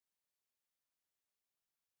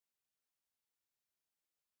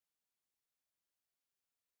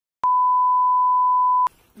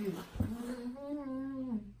We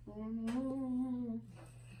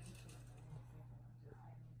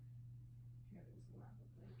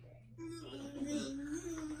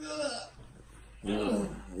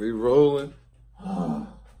rolling.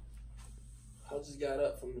 I just got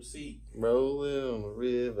up from the seat. Rolling on the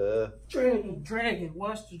river. Dragon,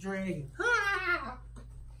 watch the dragon.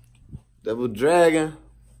 Double dragon.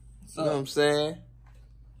 You know what I'm saying?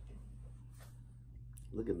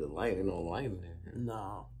 Look at the light. Ain't no light in there.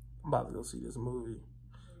 No, I'm about to go see this movie.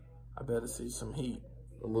 I better see some heat.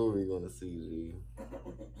 What movie you gonna see, G?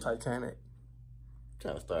 Titanic.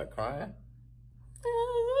 Trying to start crying?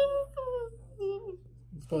 You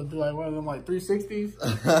supposed to do like one of them like 360s?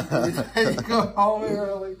 You go all the way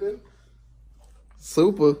around like this.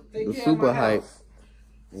 Super. The super hype.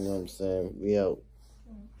 You know what I'm saying? We out.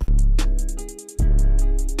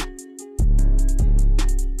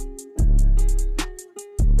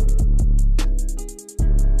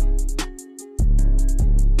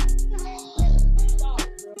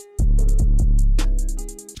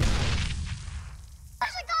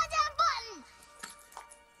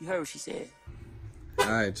 You heard what she said. All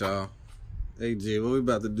right, y'all. Hey, G, what we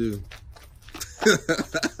about to do?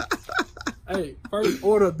 Hey, first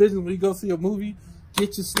order of business when you go see a movie,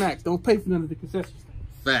 get your snacks. Don't pay for none of the concession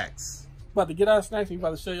stands. Facts. About to get our snacks and we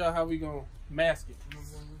about to show y'all how we gonna mask it. You know what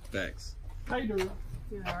I'm saying? Facts. How you doing?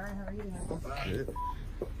 Good, all right, how are you? Good.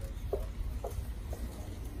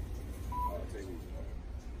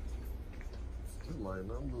 Like, I'm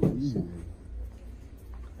a little easy.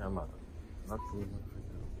 I'm not feeling it.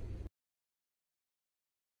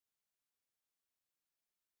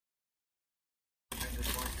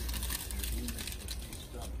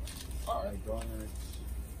 Like donuts,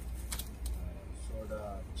 soda,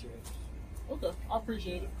 chips. Okay, I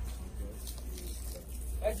appreciate it.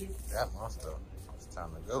 Thank you. Got my stuff. It's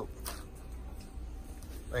time to go.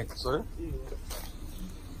 Thank you, sir.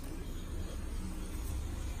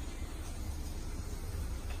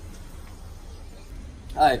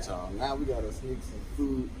 All right, y'all. Now we gotta sneak some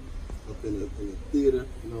food up in the theater.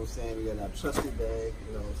 You know what I'm saying? We got our trusty bag.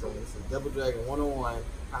 You know what I'm saying? It's a Double Dragon 101.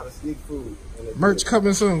 How to sneak food. In the Merch theater.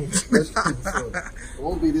 coming soon. Merch coming soon. It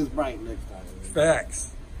won't be this bright next time.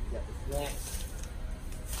 Facts. Got the snacks.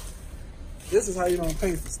 This is how you don't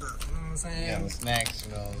pay for stuff. You know what I'm saying? Got the snacks.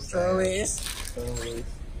 You know what I'm saying? Strawberries.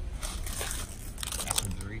 Got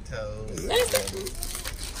some Doritos.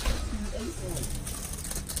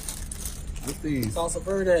 What's these? Salsa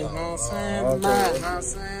verde, you know what I'm saying? Okay. You know what I'm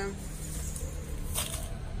saying?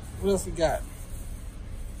 What else we got?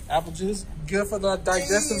 Apple juice, good for the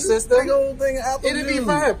digestive system. Big old thing of apple It'll juice. be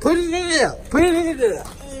fine. Put it in there. Put it in there.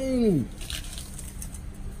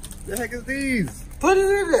 The heck is these? Put it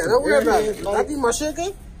in there. Don't worry about it. I need my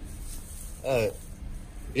sugar.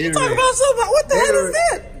 You talking about something? What the hell is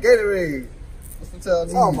that? Gatorade. What's the tell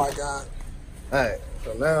these? Oh my God. Alright,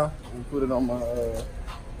 so now I'm put it on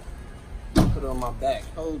my back.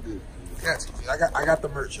 Hold it. Got you. I got the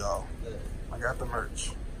merch, y'all. I got the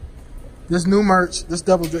merch. This new merch, this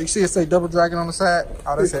double dragon. You see it say Double Dragon on the side?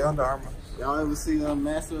 Oh, they say Under Armour. Y'all ever see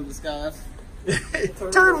Master of Disguise?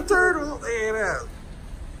 Turtle. There it is.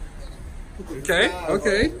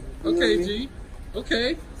 Okay, G.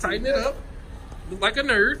 Okay, tighten it up. Look like a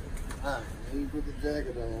nerd. Alright, then you put the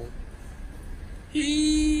jacket on.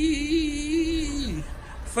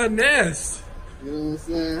 Finesse. You know what I'm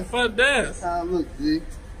saying? Finesse. That's how it look, G.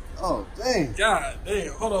 Oh, dang. God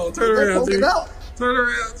damn. Hold on. Turn around, G. Turn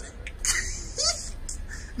around, G.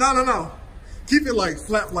 No. Keep it like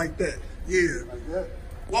flat like that. Yeah. Like that?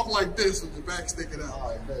 Walk like this with your back sticking out.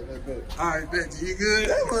 Alright, bet. Alright, bet. You good?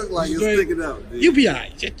 That look like You it's straight? sticking out, dude. You be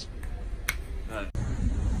alright.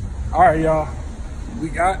 Alright, y'all. We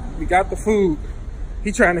got the food.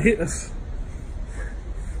 He trying to hit us.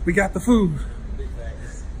 We got the food.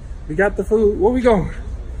 We got the food. Where we going?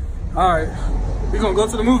 Alright. We gonna go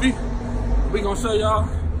to the movie. We gonna show y'all.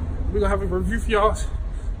 We gonna have a review for y'all.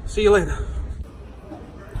 See you later.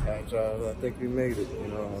 Alright, y'all. I think we made it. You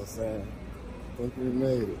know what I'm saying? I think we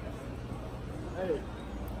made it. Hey,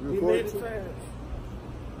 We we made it fast.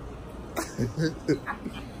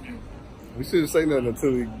 We shouldn't say nothing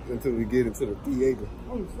until we get into the theater.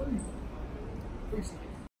 Oh, please.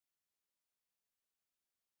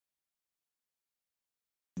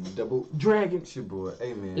 Double Dragon. It's your boy,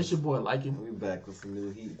 AMENZ. It's your boy, like him. We back with some new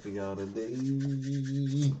heat for y'all today.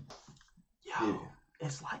 Yo,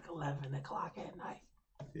 it's like 11 o'clock at night.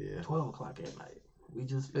 Yeah. 12 o'clock at night. We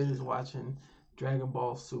just finished watching Dragon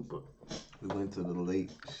Ball Super. We went to the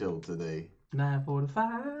late show today.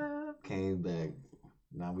 9:45. Came back.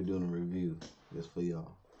 Now we're doing a review just for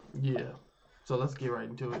y'all. Yeah. So let's get right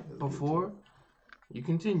into it. Before you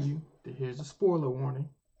continue, here's a spoiler warning.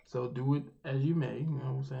 So do it as you may, you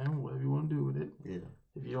know what I'm saying? Whatever you want to do with it. Yeah.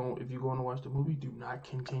 If you're going to watch the movie, do not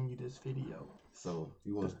continue this video. So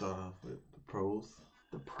you want to start off with the pros?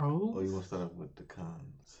 The pros? Or you want to start off with the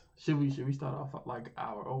cons? Should we start off like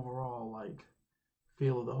our overall like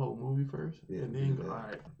feel of the whole movie first? Yeah. And then go, all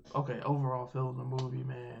right. Okay, overall feel of the movie,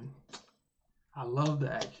 man. I love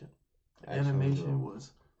the action. The animation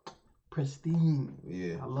was pristine.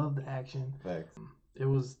 Yeah. I love the action. Facts. It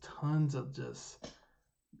was tons of just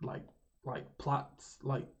like plots,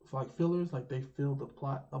 like fillers, like they filled the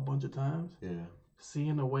plot a bunch of times. Yeah.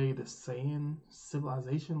 Seeing the way the Saiyan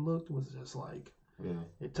civilization looked was just like,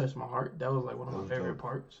 it touched my heart. That was like one of my favorite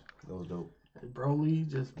parts. That was dope. And Broly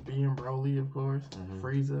just being Broly, of course.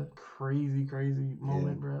 Frieza, crazy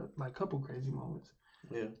moment, bro. Like couple crazy moments.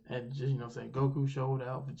 Yeah. And just, you know what I'm saying, Goku showed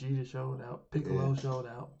out, Vegeta showed out, Piccolo showed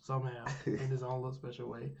out somehow in his own little special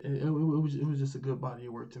way. It was just a good body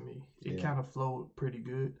of work to me. It kind of flowed pretty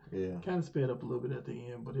good. Yeah. Kind of sped up a little bit at the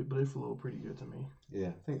end, but it flowed pretty good to me. Yeah,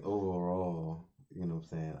 I think overall, you know what I'm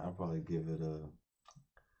saying, I'll probably give it a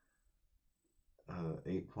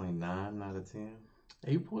 8.9 out of 10.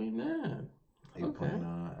 8.9.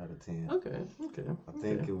 8.9 out of 10. Okay. I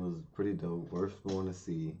think it was pretty dope. Worth going to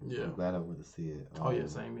see. Yeah. I'm glad I went to see it.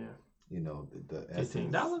 Same, yeah. You know, the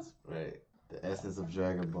essence. $15? Right. The essence of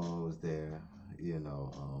Dragon Ball was there. You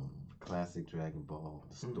know, classic Dragon Ball.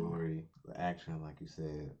 The story, the action, like you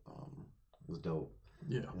said, was dope.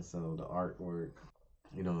 Yeah. And so the artwork,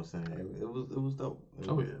 you know what I'm saying? It was dope.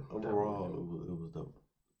 Overall, it was dope.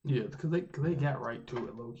 Yeah, because they got right to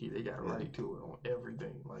it, low key. They got right to it on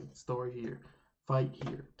everything. Like story here, fight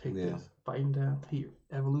here, take this, fighting down here,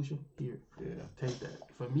 evolution here. Yeah, take that.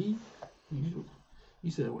 For me, you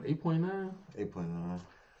said what, 8.9? 8.9.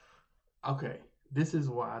 Okay, this is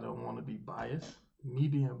why I don't want to be biased. Me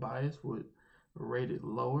being biased would rate it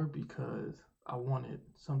lower because I wanted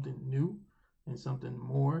something new and something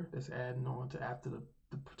more that's adding on to after the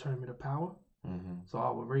Tournament of Power. So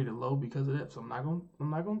I would rate it low because of that. So I'm not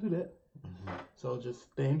gonna do that. So just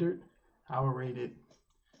standard, I would rate it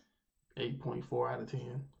 8.4 out of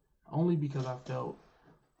 10. Only because I felt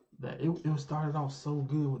that it started off so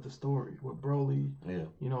good with the story with Broly. Yeah.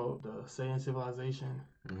 You know, the Saiyan civilization,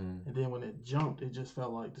 and then when it jumped, it just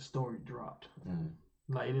felt like the story dropped.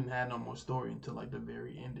 Like it didn't have no more story until like the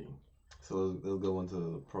very ending. So let's go into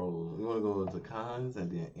the pros. We want to go into cons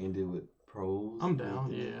and then end it with pros. I'm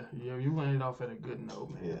down. Yeah. You ended off at a good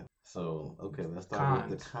note, man. Yeah. So okay, let's start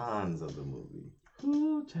with the cons of the movie.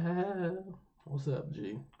 Ooh, child. What's up,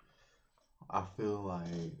 G? I feel like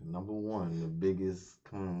number one, the biggest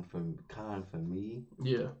con for me,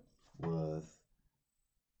 was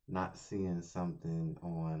not seeing something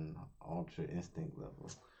on Ultra Instinct level.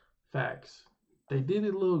 Facts. They did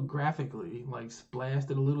it a little graphically, like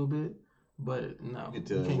splashed it a little bit. But no, you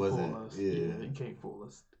can't fool us. Yeah, you can't fool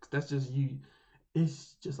us. That's just you.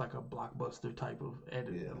 It's just like a blockbuster type of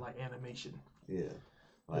like animation. Yeah,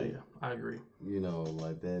 like I agree. You know,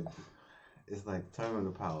 like that. It's like Tournament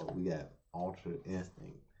of Power. We got Ultra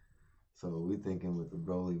Instinct. So we thinking with the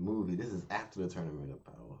Broly movie, this is after the Tournament of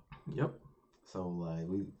Power. Yep. So like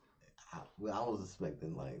I was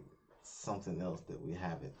expecting like something else that we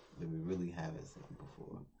really haven't seen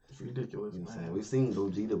before. It's ridiculous, you know man. We've seen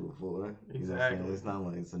Gogeta before. Exactly. You know it's not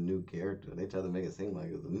like it's a new character. They try to make it seem like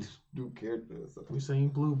it's a new character. So. We've seen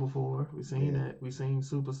Blue before. We've seen that. We've seen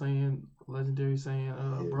Super Saiyan, Legendary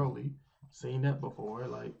Saiyan, Broly. Seen that before.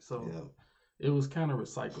 Like, so it was kind of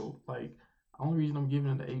recycled. Like, the only reason I'm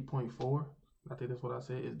giving it an 8.4, I think that's what I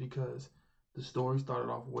said, is because the story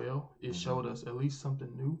started off well. It showed us at least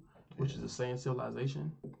something new, which is the Saiyan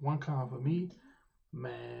civilization. One con for me,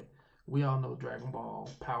 man, we all know Dragon Ball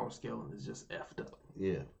power scaling is just effed up.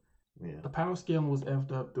 Yeah. The power scaling was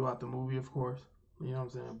effed up throughout the movie, of course. You know what I'm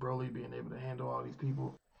saying? Broly being able to handle all these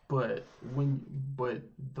people. But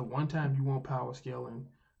the one time you want power scaling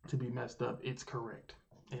to be messed up, it's correct.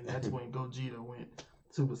 And that's when Gogeta went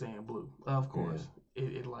Super Saiyan Blue. Of course.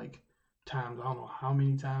 It like times, I don't know how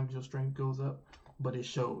many times your strength goes up, but it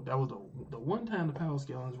showed. That was the one time the power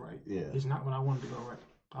scaling is right. Yeah. It's not when I wanted to go right.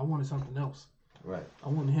 I wanted something else. Right. I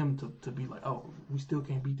wanted him to be like, oh, we still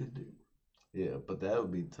can't beat this dude. Yeah, but that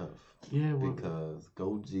would be tough. Yeah, because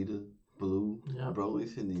Gogeta Blue, Broly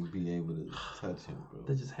shouldn't even be able to touch him, bro.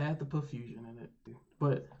 They just had to put fusion in it.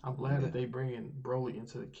 But I'm glad that they bring Broly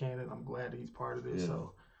into the canon. I'm glad that he's part of this.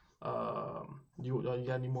 So, you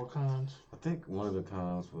got any more cons? I think one of the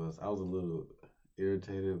cons was I was a little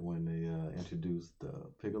irritated when they introduced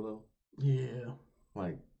Piccolo. Yeah.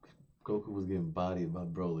 Like, Goku was getting bodied by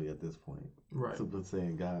Broly at this point. Right. Super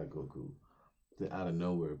Saiyan God Goku. Then out of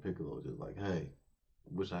nowhere, Piccolo just like, hey,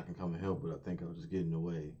 wish I can come and help, but I think I was just getting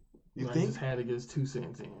away. You think? Just had to get his 2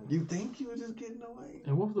 cents in. You think you were just getting away?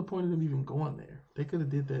 And what was the point of them even going there? They could have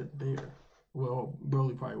did that there. Well,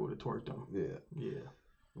 Broly probably would have torqued them. Yeah. Yeah.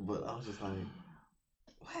 But I was just like,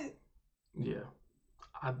 what? Yeah.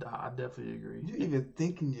 I definitely agree. You even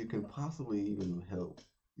thinking you can possibly even help.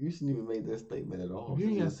 You shouldn't even make that statement at all. You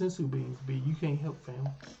ain't got sensu beans, B. You can't help, fam.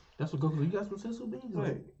 That's what Goku. You got some sensu beans?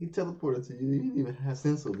 Right. He teleported to you. You didn't even have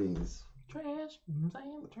sensu beans. Trash.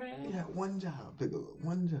 Saying trash. You had one job, Piccolo.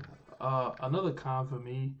 One job. Another con for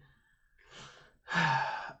me.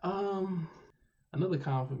 Another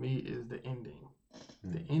con for me is the ending.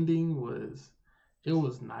 The ending was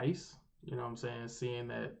nice. You know what I'm saying? Seeing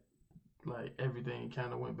that like everything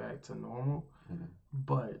kind of went back to normal.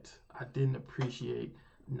 But I didn't appreciate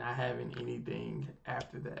not having anything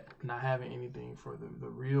after that. Not having anything for the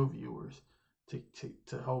real viewers to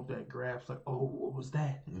hope that grasp like, oh, what was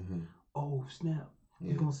that? Oh, snap.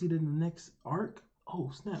 You're going to see that in the next arc?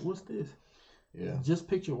 Oh, snap. What's this? Yeah. Just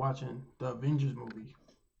picture watching the Avengers movie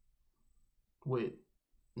with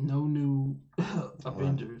no new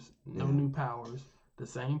Avengers, no new powers, the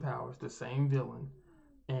same villain,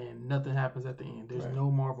 and nothing happens at the end. There's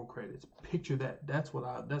no Marvel credits. Picture that. That's what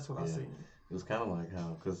I seen. It was kind of like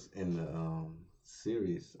how, because in the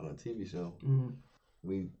series on a TV show,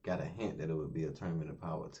 we got a hint that it would be a Tournament of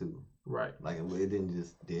Power 2. Right. Like it didn't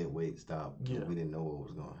just dead weight stop. Yeah. We didn't know what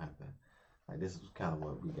was gonna happen. Like this was kind of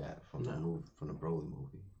what we got from the movie, from the Broly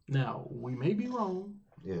movie. Now we may be wrong.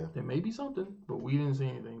 Yeah. There may be something, but we didn't see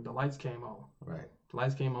anything. The lights came on. Right. The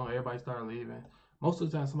lights came on. Everybody started leaving. Most of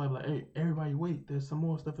the time, somebody be like, "Hey, everybody, wait! There's some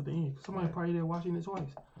more stuff at the end." Somebody probably there watching it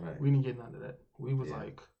twice. Right. We didn't get none of that. We was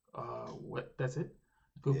like, "What? That's it?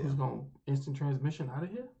 Goku's going instant transmission out of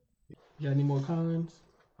here." You got any more cons?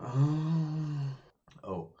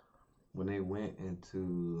 When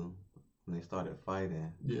they started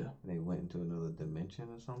fighting, they went into another dimension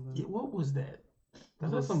or something. Yeah, what was that?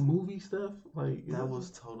 Was that some movie stuff? Like that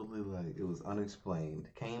was totally like it was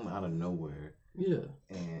unexplained. Came out of nowhere. Yeah.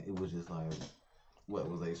 And it was just like, what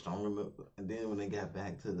was they stronger? And then when they got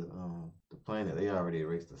back to the planet, they already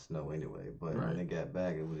erased the snow anyway. But when they got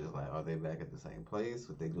back, it was just like, are they back at the same place?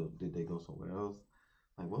 Did they go somewhere else?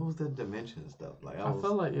 Like, what was that dimension stuff? Like, I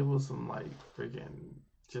felt like it was some like freaking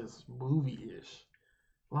just movie-ish.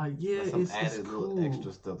 Like, yeah, some it's added cool. little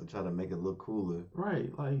extra stuff to try to make it look cooler. Right,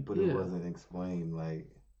 like, but it wasn't explained. Like,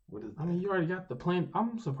 what is that? I mean, you already got the planet.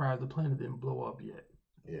 I'm surprised the planet didn't blow up yet.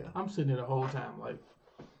 Yeah. I'm sitting there the whole time like,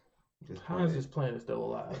 how is this planet still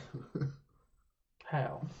alive?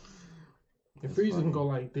 How? If Frieza can go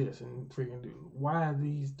like this and freaking do, why are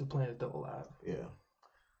the planets still alive? Yeah.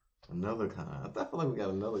 Another con. I feel like we got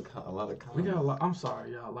a lot of cons. We got a lot. I'm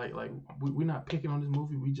sorry, y'all. Like we're not picking on this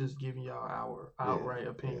movie. We just giving y'all our outright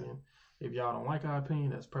opinion. Yeah. If y'all don't like our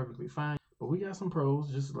opinion, that's perfectly fine. But we got some pros.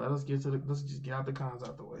 Just let's just get out the cons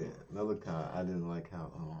out the way. Yeah. Another con. I didn't like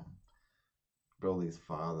how Broly's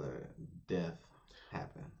father death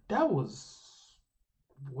happened. That was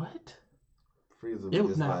what? Frieza was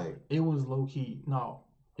it was low key. No,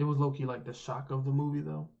 it was low key like the shock of the movie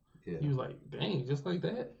though. Yeah. He was like, dang, just like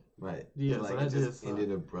that. Right. Yeah. Like, so that it just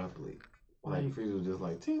ended abruptly. Like Frieza was just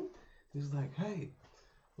like, ting. He was like, hey,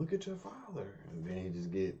 look at your father, and then he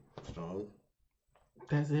just get strong.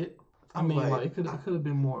 That's it. I mean, like it could have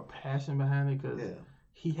been more passion behind it because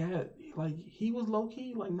he had he was low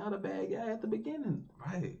key like not a bad guy at the beginning.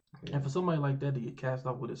 Right. Yeah. And for somebody like that to get cast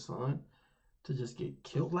off with his son, to just get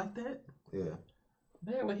killed like that. Yeah.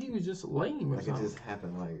 Man, like he was just lame or something. It just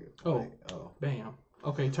happened bam.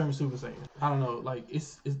 Okay, turn Super Saiyan. I don't know. Like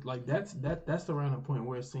it's like that's the random point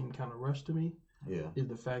where it seemed kind of rushed to me. Yeah. Is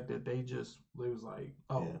the fact that they was like,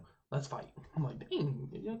 let's fight. I'm like, dang,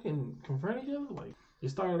 y'all can confront each other. Like it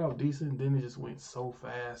started off decent, then it just went so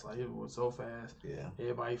fast. Like it went so fast. Yeah.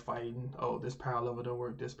 Everybody fighting. Oh, this power level don't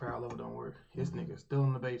work. This power level don't work. His nigga still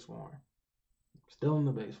in the base form. Still in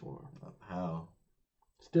the base form. How?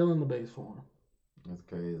 Still in the base form. That's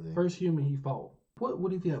crazy. First human he fought. What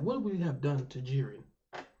would he have done to Jiren?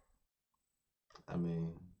 I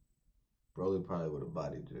mean, Broly probably would have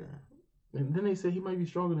bodied Jiren. And then they said he might be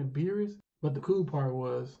stronger than Beerus. But the cool part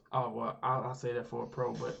was, I'll say that for a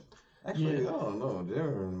pro, but actually, I don't know.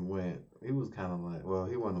 Jiren he was kind of like,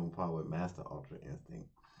 he wasn't on par with Master Ultra Instinct.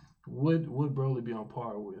 Would Broly be on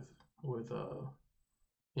par with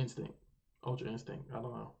Instinct, Ultra Instinct? I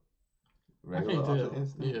don't know. Regular Ultra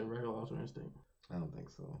Instinct? Yeah, regular Ultra Instinct. I don't think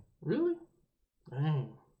so. Really? Dang.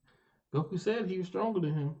 Goku said he was stronger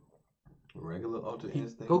than him. Regular Ultra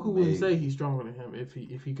Instinct? Goku wouldn't say he's stronger than him if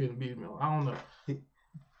he couldn't beat him. I don't know.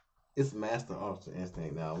 It's Master Ultra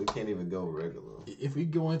Instinct now. We can't even go regular. If we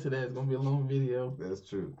go into that, it's gonna be a long video. That's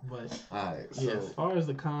true. But alright, yeah, as far as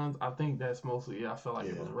the cons, I think that's mostly. I felt like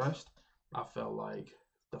it was rushed. I felt like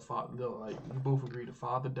the father, like we both agreed, the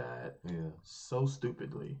father died. So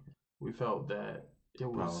stupidly. We felt that it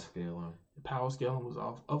was power scaling was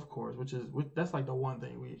off, of course, that's like the one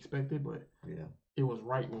thing we expected, but it was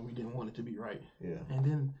right when we didn't want it to be right. And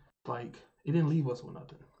then like it didn't leave us with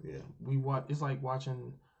nothing. We watch. It's like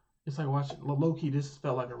watching low key. This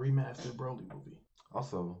felt like a remastered Broly movie.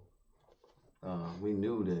 Also, we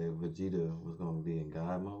knew that Vegeta was gonna be in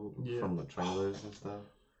God mode from the trailers and stuff.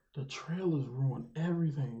 The trailers ruined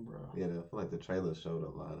everything, bro. Yeah, I feel like the trailers showed a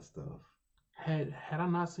lot of stuff. Had I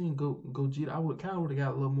not seen Gogeta, I would have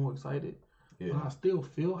got a little more excited. But I still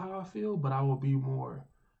feel how I feel, but I would be more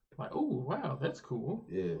like, oh wow, that's cool.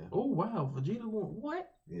 Oh wow, Vegeta went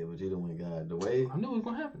what? Vegeta went God. The way I knew it was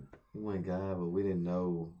gonna happen. He went God, but we didn't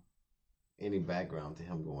know any background to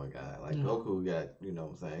him going God. Like Goku got, you know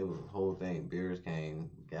what I'm saying? It was a whole thing. Beerus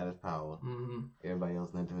came, got his power. Everybody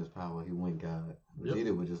else lent him his power. He went God.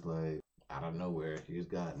 Vegeta was just like, out of nowhere, he's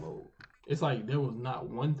God mode. It's like there was not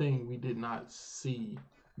one thing we did not see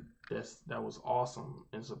that was awesome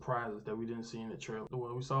and surprises that we didn't see in the trailer.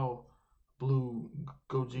 When we saw Blue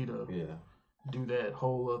Gogeta do that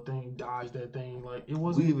whole thing, dodge that thing, like it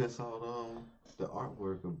wasn't. We even saw the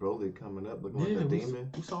artwork of Broly coming up looking like a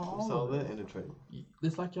demon. We saw that in the trailer.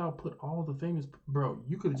 It's like y'all put all the famous, bro.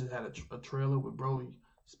 You could have just had a trailer with Broly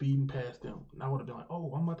speeding past them, and I would have been like,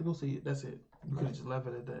 oh, I'm about to go see it. That's it. You could have just left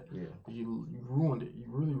it at that. You ruined it. You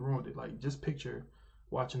really ruined it. Like just picture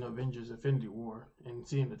watching Avengers Infinity War and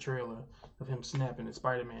seeing the trailer of him snapping and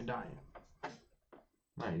Spider-Man dying.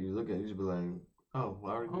 Right, you look at it, you just be like, oh, I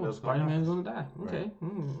already know Spider-Man's gonna die. Okay,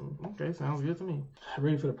 okay, sounds good to me.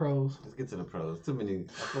 Ready for the pros? Let's get to the pros. Too many.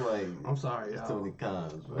 I feel like I'm sorry, too many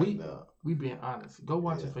cons right now. We being honest. Go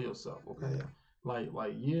watch it for yourself, okay? Like,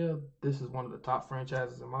 this is one of the top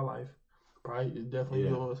franchises in my life. Probably, it's definitely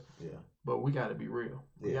yours. But we gotta be real.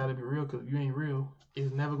 We gotta be real, because if you ain't real,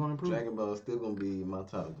 it's never gonna improve. Dragon Ball is still gonna be my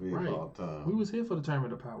top 3 of all time. We was here for the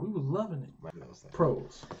Tournament of Power. We was loving it.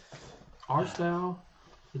 Pros. Art style.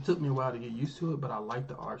 It took me a while to get used to it, but I liked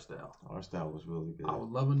the art style. Art style was really good. I was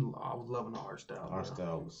loving the art style. Art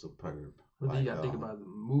style was superb. But then you gotta think about the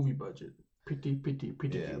movie budget. Pretty.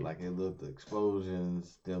 Yeah, like it looked, the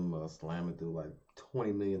explosions, them slamming through like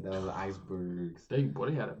 $20 million icebergs. They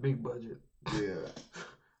had a big budget. Yeah.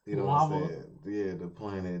 You know what I'm saying? Yeah, the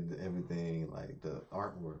planet, everything, like the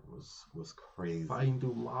artwork was crazy. Fighting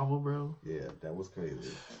through lava, bro. Yeah, that was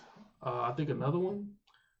crazy. I think another one,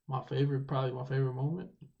 probably my favorite moment,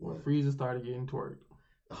 when Frieza started getting twerked.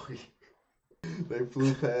 Oh, yeah. They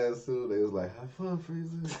flew past too. They was like, have fun,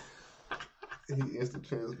 Frieza. He instant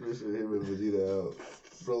transmission him and Vegeta out.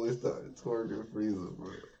 Broly started twerking Frieza,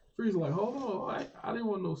 bro. Frieza like, hold on, I didn't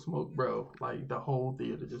want no smoke, bro. Like the whole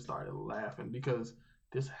theater just started laughing because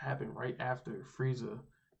this happened right after Frieza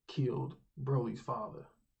killed Broly's father.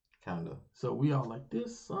 Kinda. So we all like,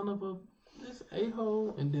 this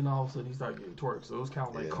a-hole, and then all of a sudden he started getting twerked. So it was kind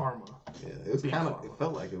of like karma. Yeah, it was kind of. It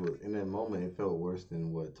felt like it was in that moment. It felt worse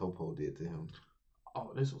than what Topo did to him.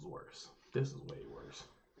 Oh, this was worse. This is way worse.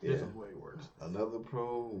 This is way worse. Another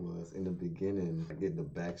pro was in the beginning getting the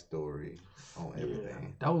backstory on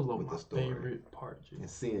everything. That was like my favorite part. And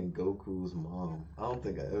seeing Goku's mom. I don't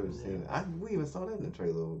think I ever seen it. We even saw that in the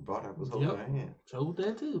trailer. Bardock was holding her hand. Showed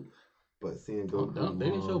that too. But seeing Goku's mom. They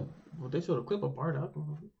didn't show. They showed a clip of Bardock.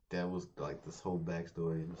 That was like this whole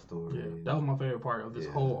backstory in the story. Yeah, that was my favorite part of this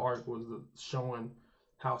whole arc, was showing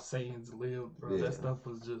how Saiyans lived, bro. That stuff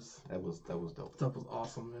was just. That was dope. Stuff was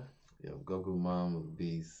awesome, man. Yeah, Goku mom was a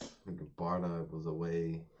beast. Bardock was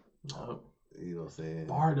away. You know what I'm saying?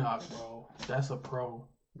 Bardock, bro. That's a pro.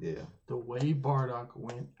 Yeah. The way Bardock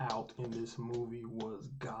went out in this movie was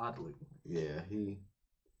godly. Yeah, he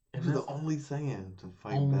was the only Saiyan to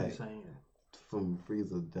fight back from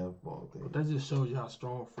Frieza's death ball thing. But that just shows you how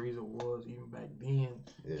strong Frieza was even back then.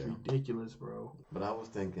 Yeah. It's ridiculous, bro. But I was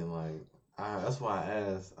thinking, like, that's why I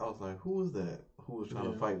asked. I was like, who was that? Who was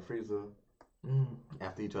trying to fight Frieza?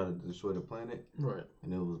 After he tried to destroy the planet, right?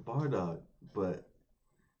 And it was Bardock, but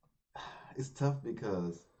it's tough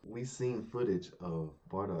because we seen footage of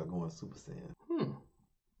Bardock going Super Saiyan.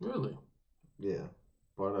 Really? Yeah,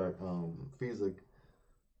 Bardock. Frieza,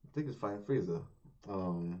 I think it's fighting Frieza.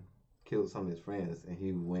 Killed some of his friends, and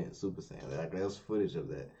he went Super Saiyan. Like there's footage of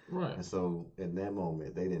that, right? And so in that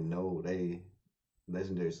moment, they didn't know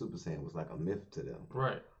Legendary Super Saiyan was like a myth to them,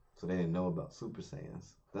 right? So they didn't know about Super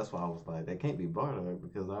Saiyans. That's why I was like, that can't be Bardock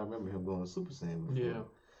because I remember him going Super Saiyan before. Yeah.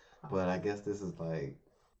 But I guess this is like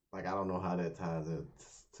I don't know how that ties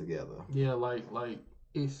to together. Yeah, like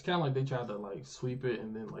it's kind of like they tried to like sweep it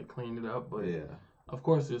and then like clean it up, but yeah, of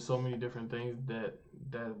course there's so many different things that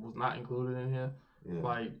was not included in here. Yeah.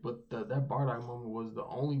 Like, but that Bardock moment was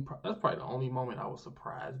that's probably the only moment I was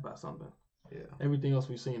surprised by something. Yeah. Everything else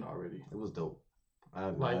we've seen already. It was dope. I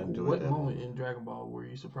enjoyed what moment in Dragon Ball were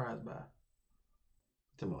you surprised by?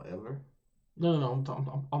 Talking about ever? No.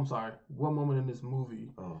 I'm sorry. What moment in this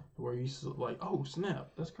movie where you like, oh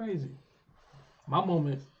snap, that's crazy? My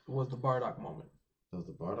moment was the Bardock moment. That was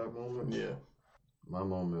the Bardock moment? Yeah. My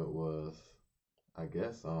moment was, I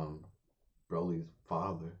guess, Broly's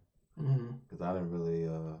father. Because I didn't really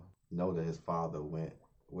know that his father went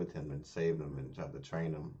with him and saved him and tried to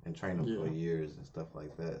train him for years and stuff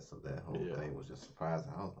like that. So that whole thing was just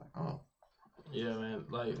surprising. I was like, oh. Yeah, man.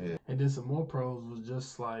 Like, and then some more pros was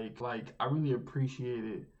just like I really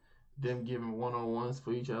appreciated them giving one-on-ones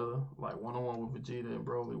for each other, like one-on-one with Vegeta and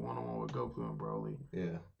Broly, one-on-one with Goku and Broly.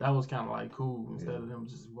 Yeah, that was kind of like cool instead of them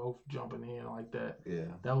just both jumping in like that. Yeah,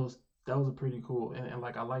 that was a pretty cool, and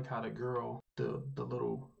like I like how the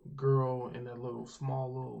little girl and that little small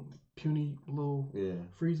little puny little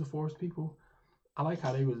Frieza Force people. I like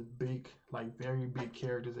how they was big, like very big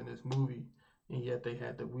characters in this movie, and yet they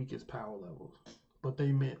had the weakest power levels. But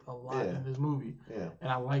they meant a lot in this movie. Yeah.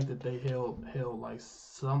 And I like that they held like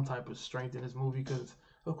some type of strength in this movie because,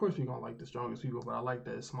 of course, we're going to like the strongest people, but I like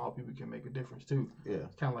that small people can make a difference too. Yeah.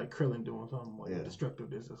 It's kind of like Krillin doing something like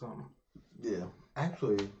destructiveness or something. Yeah.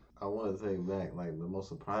 Actually, I want to take back, like, the most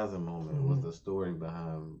surprising moment was the story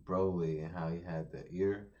behind Broly and how he had the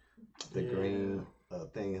ear, the green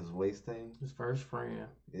thing, his waist thing. His first friend.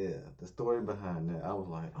 Yeah. The story behind that, I was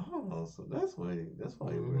like, oh, so that's why he wear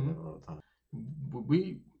that all the time.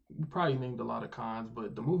 We probably named a lot of cons,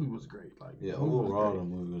 but the movie was great. Like, overall the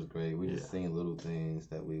movie was great. We just seen little things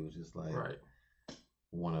that we was just like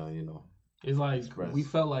wanna, It's like express. We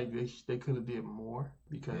felt like they could have did more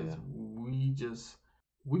because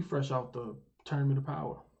we fresh off the Tournament of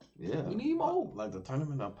Power. Yeah, we need more. Like the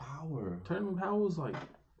Tournament of Power. Tournament of Power was like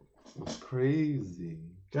crazy.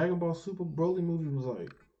 Dragon Ball Super Broly movie was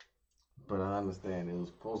like. But I understand it was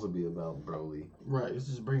supposed to be about Broly. Right, it's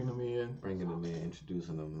just bringing them in,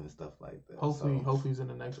 introducing them and stuff like that. Hopefully he's in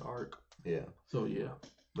the next arc. Yeah. So yeah.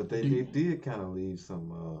 But they did kind of leave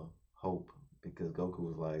some hope because Goku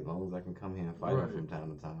was like, as long as I can come here and fight him from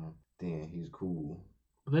time to time, then he's cool.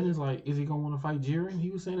 But then it's like, is he gonna want to fight Jiren?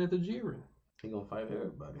 He was saying that to Jiren. He gonna fight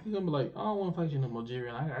everybody. He gonna be like, I don't want to fight you no more,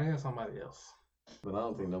 Jiren. I got somebody else. But I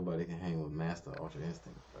don't think nobody can hang with Master Ultra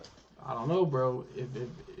Instinct. Bro. I don't know, bro.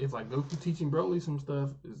 If like Goku teaching Broly some stuff,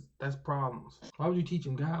 that's problems. Why would you teach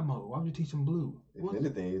him God mode? Why would you teach him Blue? If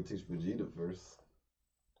anything, you teach Vegeta first.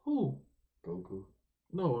 Who? Goku.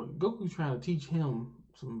 No, Goku's trying to teach him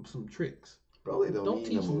some tricks. Broly don't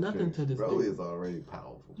teach nothing tricks. To this. Broly is already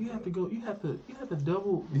powerful. You have to go. You have to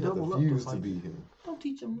double up. Fuse to beat him. Don't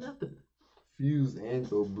teach him nothing. Fuse and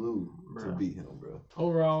go blue to beat him, bro.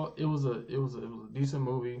 Overall, it was a decent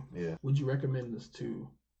movie. Yeah. Would you recommend this to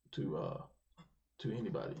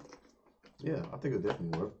anybody? Yeah, I think it's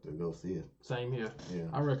definitely worth to go see it. Same here. Yeah.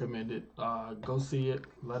 I recommend it. Go see it.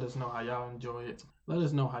 Let us know how y'all enjoy it. Let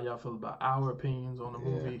us know how y'all feel about our opinions on the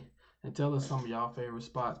movie. And tell us some of y'all favorite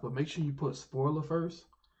spots. But make sure you put spoiler first.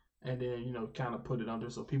 And then, kind of put it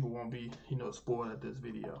under so people won't be, spoiled at this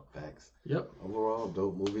video. Facts. Yep. Overall,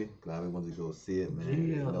 dope movie. Glad we wanted to go see it, man.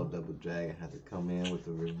 Yeah. Double Dragon had to come in with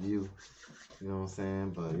a review. You know what I'm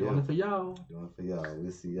saying? But doing it for y'all. Doing it for y'all.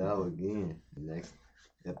 We'll see y'all again next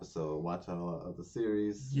episode. Watch all our other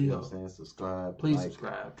series. Yeah. You know what I'm saying? Subscribe. Please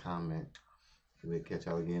subscribe. Comment. We'll catch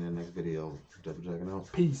y'all again in the next video. Double Dragon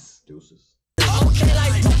out. Peace. Deuces. Okay,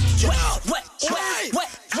 like,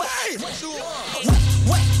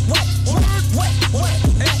 what?